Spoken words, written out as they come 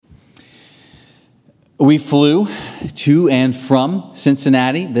We flew to and from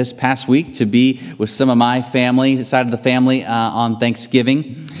Cincinnati this past week to be with some of my family, side of the family, on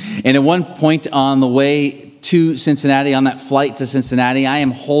Thanksgiving. And at one point on the way to Cincinnati, on that flight to Cincinnati, I am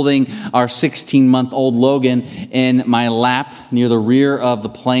holding our 16-month-old Logan in my lap near the rear of the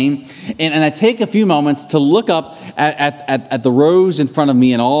plane. And I take a few moments to look up at the rows in front of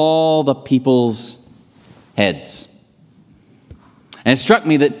me and all the people's heads. And it struck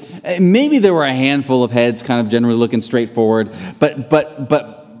me that maybe there were a handful of heads kind of generally looking straight forward, but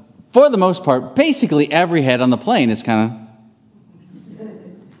for the most part, basically every head on the plane is kind of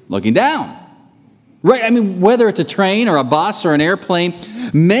looking down. Right? I mean, whether it's a train or a bus or an airplane,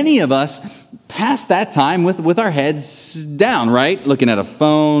 many of us pass that time with our heads down, right? Looking at a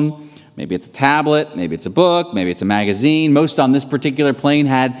phone, maybe it's a tablet, maybe it's a book, maybe it's a magazine. Most on this particular plane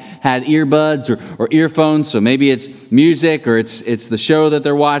had earbuds or earphones, so maybe it's music or it's the show that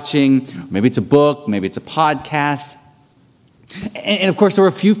they're watching. Maybe it's a book, maybe it's a podcast. And of course, there were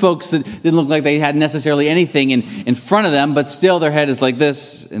a few folks that didn't look like they had necessarily anything in front of them, but still their head is like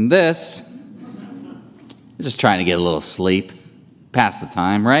this and this. They're just trying to get a little sleep, pass the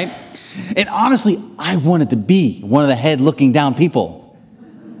time, right? And honestly, I wanted to be one of the head-looking down people.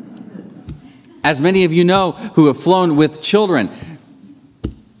 As many of you know who have flown with children,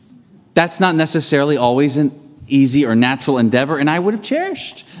 that's not necessarily always an easy or natural endeavor, and I would have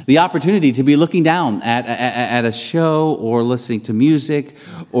cherished the opportunity to be looking down at a show or listening to music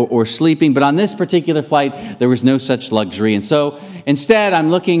or sleeping. But on this particular flight, there was no such luxury. And so instead, I'm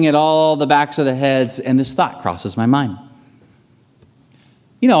looking at all the backs of the heads, and this thought crosses my mind.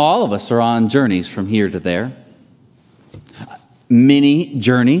 You know, all of us are on journeys from here to there. Many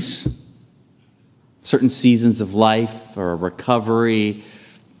journeys. Certain seasons of life or a recovery,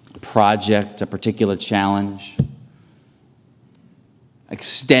 a project, a particular challenge.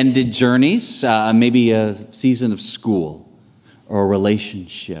 Extended journeys, maybe a season of school or a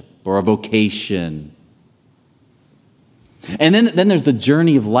relationship or a vocation. And then there's the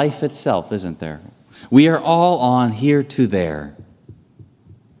journey of life itself, isn't there? We are all on here to there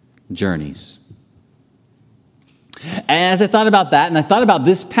journeys. As I thought about that, and I thought about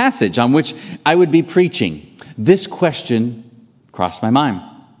this passage on which I would be preaching, this question crossed my mind.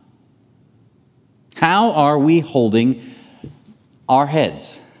 How are we holding our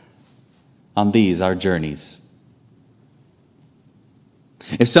heads on these, our journeys?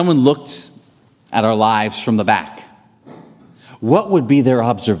 If someone looked at our lives from the back, what would be their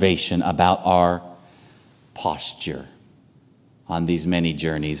observation about our posture on these many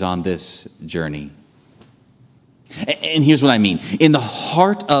journeys, on this journey? And here's what I mean. In the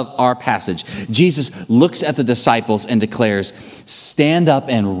heart of our passage, Jesus looks at the disciples and declares, "Stand up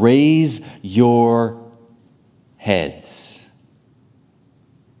and raise your heads."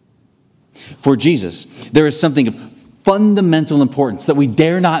 For Jesus, there is something of fundamental importance that we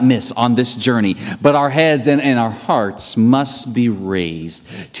dare not miss on this journey, but our heads and our hearts must be raised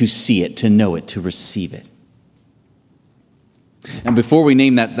to see it, to know it, to receive it. And before we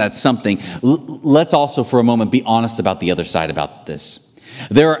name that something, let's also for a moment be honest about the other side about this.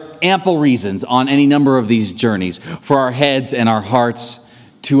 There are ample reasons on any number of these journeys for our heads and our hearts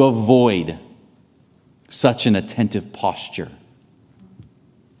to avoid such an attentive posture.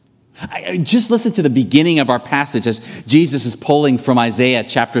 Just listen to the beginning of our passage as Jesus is pulling from Isaiah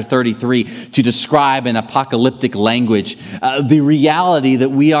chapter 33 to describe in apocalyptic language the reality that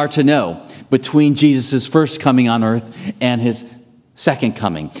we are to know between Jesus' first coming on earth and his second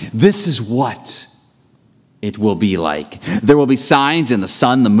coming. This is what it will be like. There will be signs in the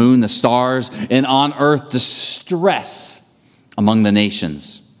sun, the moon, the stars, and on earth distress among the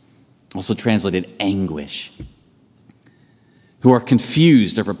nations. Also translated anguish. Who are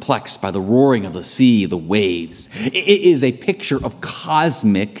confused or perplexed by the roaring of the sea, the waves. It is a picture of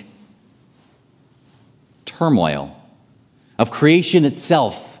cosmic turmoil, of creation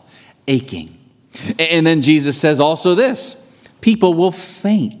itself aching. And then Jesus says also this: people will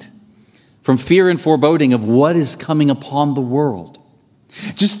faint from fear and foreboding of what is coming upon the world.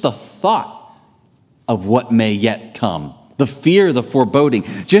 Just the thought of what may yet come, the fear, the foreboding,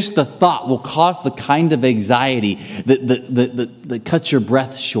 just the thought will cause the kind of anxiety that cuts your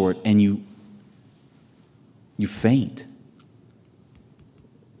breath short and you faint.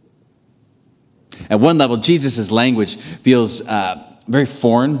 At one level, Jesus' language feels very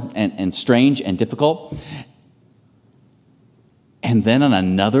foreign and strange and difficult. And then on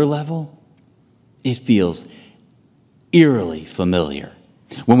another level, it feels eerily familiar.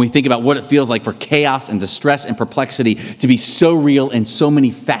 When we think about what it feels like for chaos and distress and perplexity to be so real in so many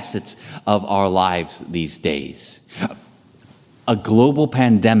facets of our lives these days. A global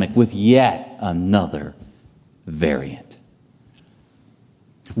pandemic with yet another variant.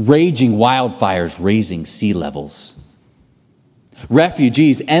 Raging wildfires raising sea levels.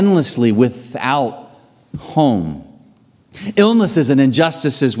 Refugees endlessly without home. Illnesses and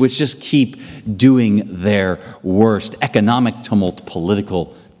injustices which just keep doing their worst. Economic tumult,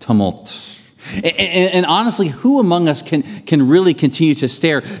 political tumult. And honestly, who among us can really continue to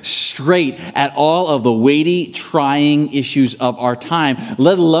stare straight at all of the weighty, trying issues of our time,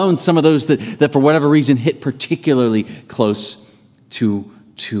 let alone some of those that for whatever reason hit particularly close to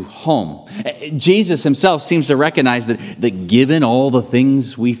home? Jesus himself seems to recognize that given all the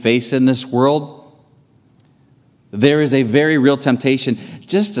things we face in this world, there is a very real temptation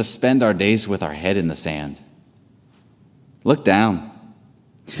just to spend our days with our head in the sand. Look down.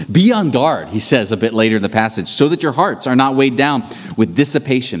 Be on guard, he says a bit later in the passage, so that your hearts are not weighed down with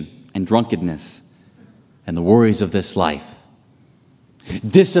dissipation and drunkenness and the worries of this life.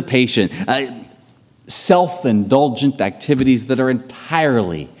 Dissipation, self-indulgent activities that are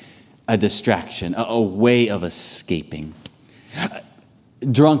entirely a distraction, a way of escaping.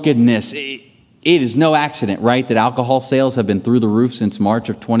 Drunkenness, it is no accident, right, that alcohol sales have been through the roof since March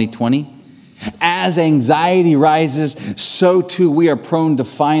of 2020. As anxiety rises, so too we are prone to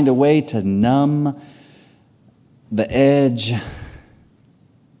find a way to numb the edge.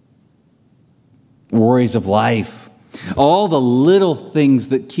 Worries of life. All the little things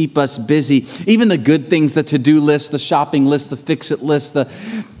that keep us busy. Even the good things, the to-do list, the shopping list, the fix-it list.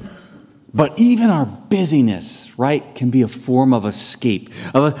 But even our busyness, right, can be a form of escape,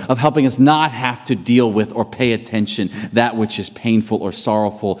 of helping us not have to deal with or pay attention that which is painful or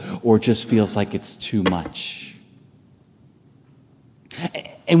sorrowful or just feels like it's too much.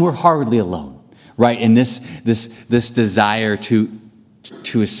 And we're hardly alone, right, in this desire to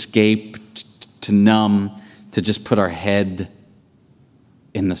escape, to numb, to just put our head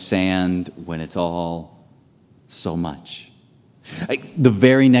in the sand when it's all so much. The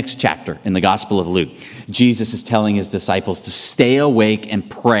very next chapter in the Gospel of Luke, Jesus is telling his disciples to stay awake and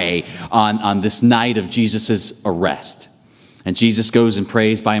pray on this night of Jesus' arrest. And Jesus goes and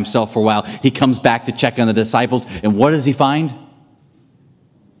prays by himself for a while. He comes back to check on the disciples. And what does he find?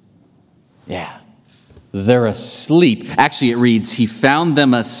 Yeah, they're asleep. Actually, it reads, he found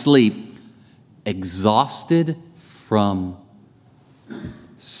them asleep, exhausted from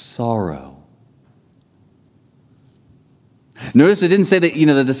sorrow. Notice it didn't say that,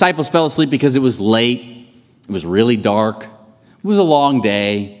 the disciples fell asleep because it was late. It was really dark. It was a long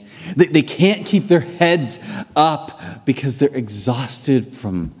day. They can't keep their heads up because they're exhausted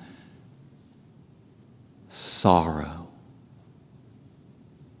from sorrow.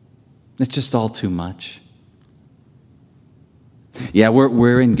 It's just all too much. Yeah,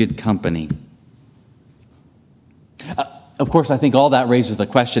 we're in good company. Of course, I think all that raises the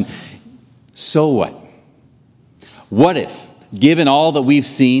question, so what? What if, given all that we've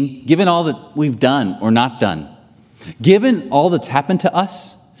seen, given all that we've done or not done, given all that's happened to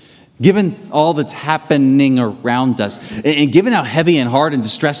us, given all that's happening around us, and given how heavy and hard and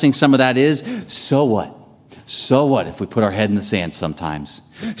distressing some of that is, so what? So what if we put our head in the sand sometimes?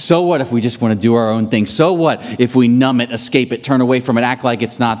 So what if we just want to do our own thing? So what if we numb it, escape it, turn away from it, act like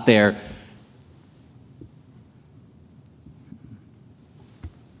it's not there?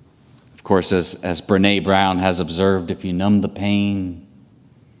 Of course, as Brené Brown has observed, if you numb the pain,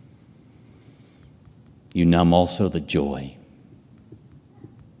 you numb also the joy.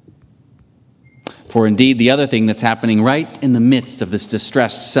 For indeed, the other thing that's happening right in the midst of this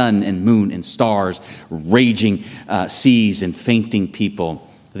distressed sun and moon and stars, raging seas and fainting people,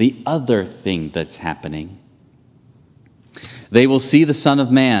 the other thing that's happening, they will see the Son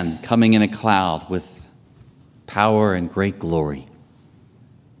of Man coming in a cloud with power and great glory.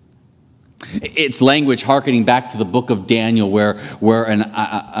 It's language hearkening back to the book of Daniel where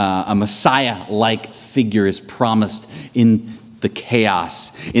a Messiah-like figure is promised in the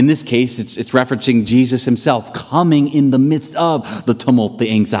chaos. In this case, it's referencing Jesus himself coming in the midst of the tumult, the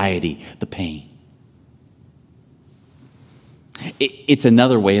anxiety, the pain. It's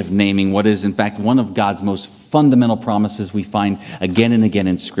another way of naming what is, in fact, one of God's most fundamental promises we find again and again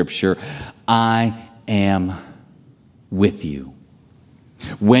in Scripture. I am with you.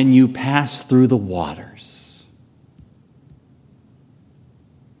 When you pass through the waters,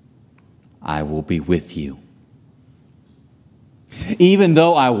 I will be with you. Even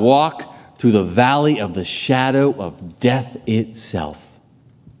though I walk through the valley of the shadow of death itself,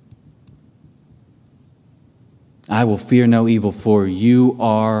 I will fear no evil, for you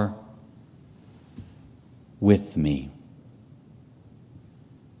are with me.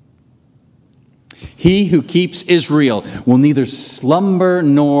 He who keeps Israel will neither slumber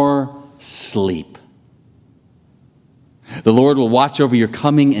nor sleep. The Lord will watch over your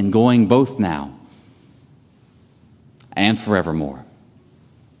coming and going both now and forevermore.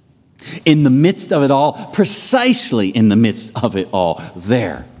 In the midst of it all, precisely in the midst of it all,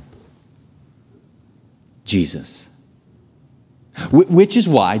 there, Jesus. Which is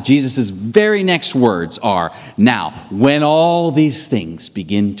why Jesus' very next words are, now, when all these things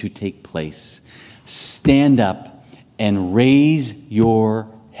begin to take place, stand up and raise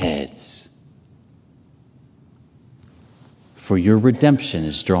your heads, for your redemption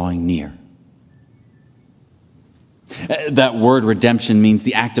is drawing near. That word redemption means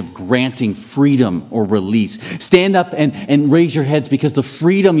the act of granting freedom or release. Stand up and raise your heads, because the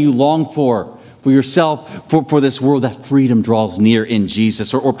freedom you long for yourself, for this world, that freedom draws near in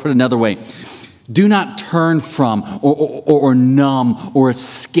Jesus. Or put another way, do not turn from or numb or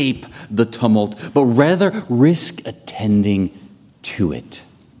escape the tumult, but rather risk attending to it.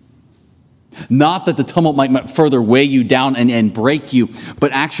 Not that the tumult might further weigh you down and break you,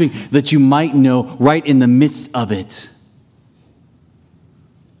 but actually that you might know right in the midst of it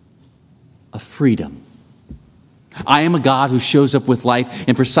a freedom. I am a God who shows up with life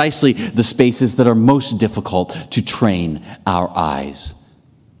in precisely the spaces that are most difficult to train our eyes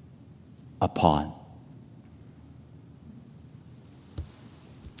upon.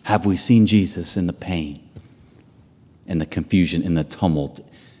 Have we seen Jesus in the pain, in the confusion, in the tumult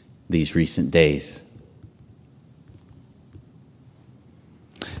these recent days?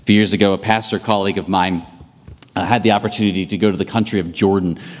 A few years ago, a pastor colleague of mine had the opportunity to go to the country of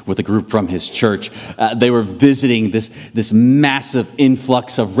Jordan with a group from his church. They were visiting this massive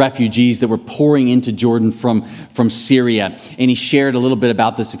influx of refugees that were pouring into Jordan from Syria. And he shared a little bit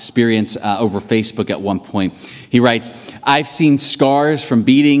about this experience over Facebook at one point. He writes, "I've seen scars from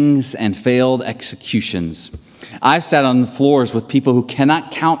beatings and failed executions. I've sat on the floors with people who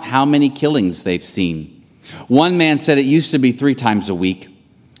cannot count how many killings they've seen. One man said it used to be 3 times a week,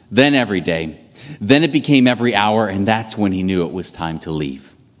 then every day. Then it became every hour, and that's when he knew it was time to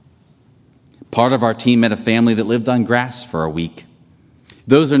leave. Part of our team met a family that lived on grass for a week.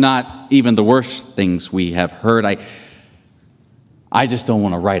 Those are not even the worst things we have heard. I just don't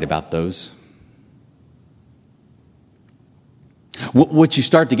want to write about those." What you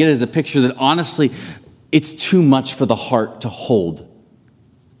start to get is a picture that honestly, it's too much for the heart to hold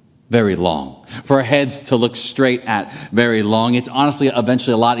very long, for our heads to look straight at very long. It's honestly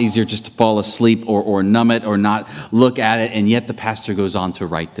eventually a lot easier just to fall asleep or numb it or not look at it. And yet the pastor goes on to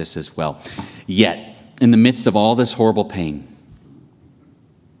write this as well. Yet, in the midst of all this horrible pain,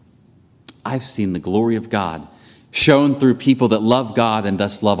 I've seen the glory of God shown through people that love God and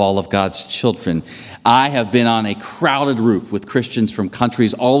thus love all of God's children. I have been on a crowded roof with Christians from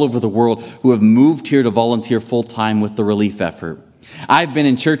countries all over the world who have moved here to volunteer full-time with the relief effort. I've been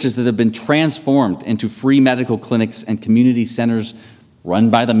in churches that have been transformed into free medical clinics and community centers run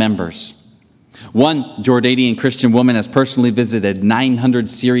by the members. One Jordanian Christian woman has personally visited 900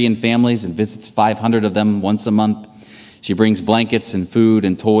 Syrian families and visits 500 of them once a month. She brings blankets and food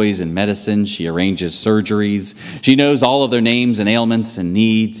and toys and medicine. She arranges surgeries. She knows all of their names and ailments and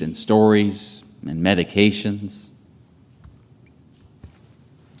needs and stories and medications.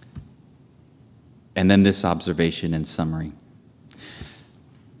 And then this observation in summary.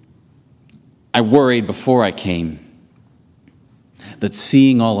 I worried before I came that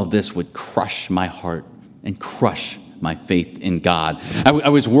seeing all of this would crush my heart and crush my faith in God. I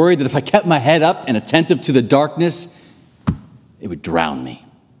was worried that if I kept my head up and attentive to the darkness, it would drown me.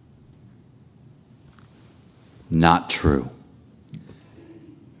 Not true.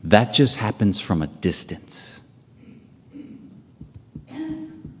 That just happens from a distance.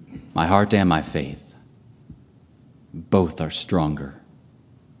 My heart and my faith, both are stronger.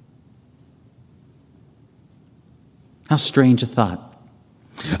 How strange a thought.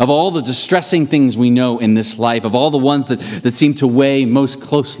 Of all the distressing things we know in this life, of all the ones that seem to weigh most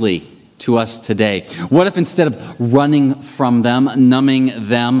closely to us today, what if instead of running from them, numbing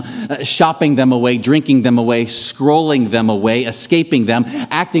them, shopping them away, drinking them away, scrolling them away, escaping them,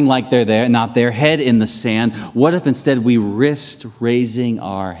 acting like they're there, not their head in the sand, what if instead we risked raising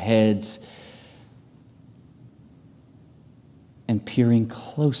our heads and peering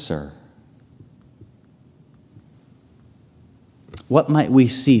closer? What might we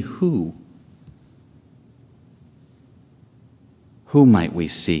see? Who? Who might we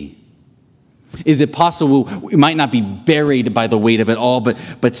see? Is it possible we might not be buried by the weight of it all,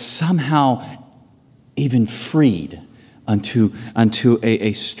 but somehow even freed unto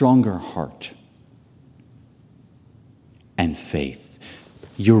a stronger heart and faith?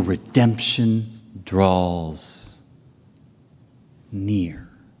 Your redemption draws near.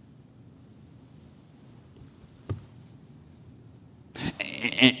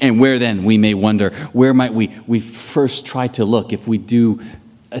 And where then, we may wonder, where might we first try to look if we do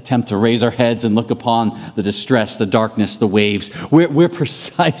attempt to raise our heads and look upon the distress, the darkness, the waves? Where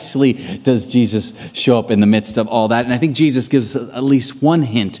precisely does Jesus show up in the midst of all that? And I think Jesus gives us at least one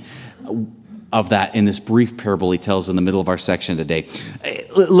hint of that in this brief parable he tells in the middle of our section today.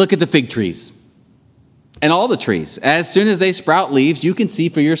 Look at the fig trees and all the trees. As soon as they sprout leaves, you can see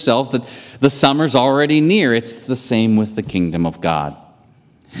for yourselves that the summer's already near. It's the same with the kingdom of God.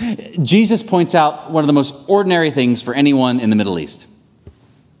 Jesus points out one of the most ordinary things for anyone in the Middle East: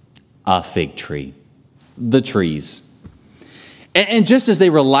 a fig tree, the trees. And just as they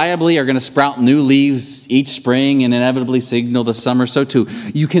reliably are going to sprout new leaves each spring and inevitably signal the summer, so too,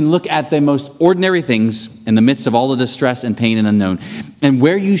 you can look at the most ordinary things in the midst of all the distress and pain and unknown. And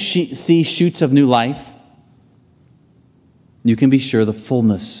where you see shoots of new life, you can be sure the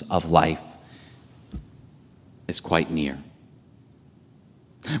fullness of life is quite near.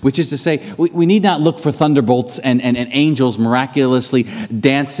 Which is to say, we need not look for thunderbolts and angels miraculously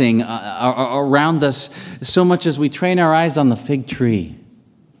dancing around us so much as we train our eyes on the fig tree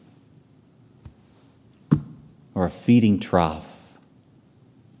or a feeding trough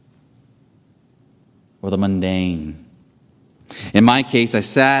or the mundane. In my case, I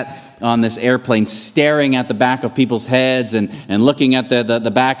sat on this airplane staring at the back of people's heads and looking at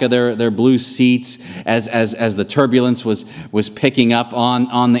the back of their blue seats as the turbulence was picking up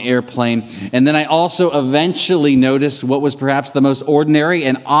on the airplane. And then I also eventually noticed what was perhaps the most ordinary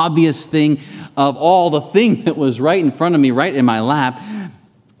and obvious thing of all, the thing that was right in front of me, right in my lap: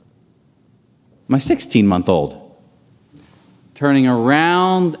 my 16-month-old. Turning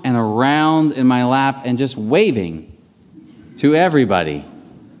around and around in my lap and just waving to everybody.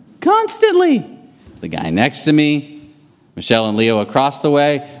 Constantly. The guy next to me, Michelle and Leo across the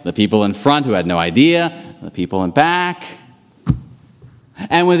way, the people in front who had no idea, the people in back.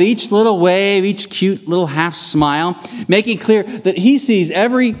 And with each little wave, each cute little half smile, making clear that he sees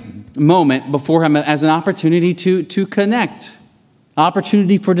every moment before him as an opportunity to connect,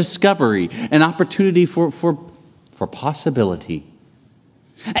 opportunity for discovery, an opportunity for possibility.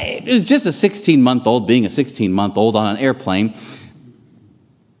 It was just a 16-month-old being a 16-month-old on an airplane.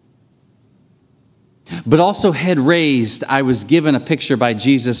 But also, head raised, I was given a picture by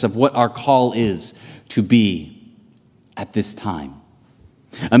Jesus of what our call is to be at this time.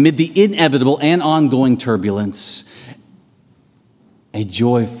 Amid the inevitable and ongoing turbulence, a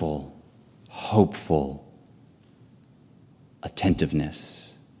joyful, hopeful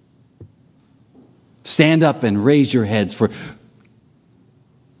attentiveness. Stand up and raise your heads, for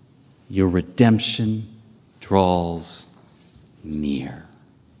your redemption draws near.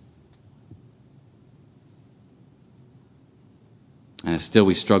 And if still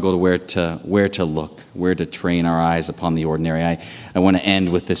we struggle to where to look, where to train our eyes upon the ordinary, I want to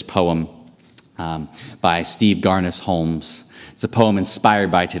end with this poem by Steve Garnaas Holmes. It's a poem inspired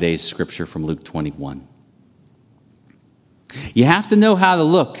by today's scripture from Luke 21. You have to know how to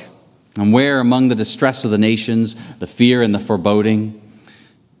look and where among the distress of the nations, the fear and the foreboding,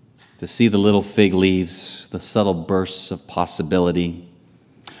 to see the little fig leaves, the subtle bursts of possibility,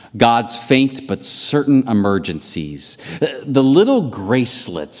 God's faint but certain emergencies, the little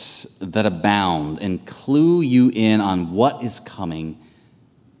gracelets that abound and clue you in on what is coming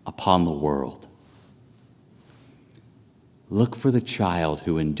upon the world. Look for the child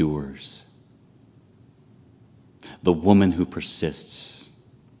who endures, the woman who persists,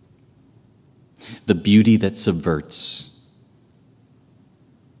 the beauty that subverts,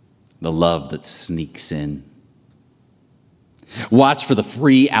 the love that sneaks in. Watch for the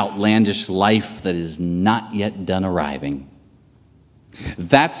free, outlandish life that is not yet done arriving.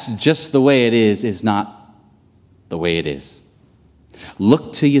 That's just the way it is not the way it is.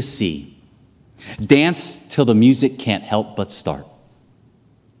 Look till you see. Dance till the music can't help but start.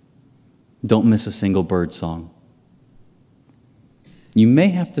 Don't miss a single bird song. You may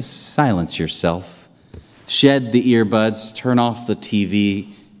have to silence yourself, shed the earbuds, turn off the TV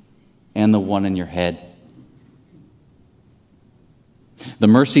and the one in your head. The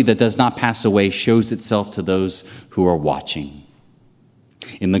mercy that does not pass away shows itself to those who are watching.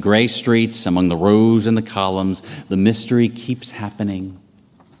 In the gray streets, among the rows and the columns, the mystery keeps happening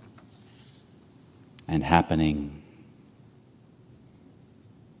and happening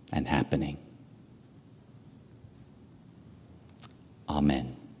and happening.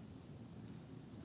 Amen.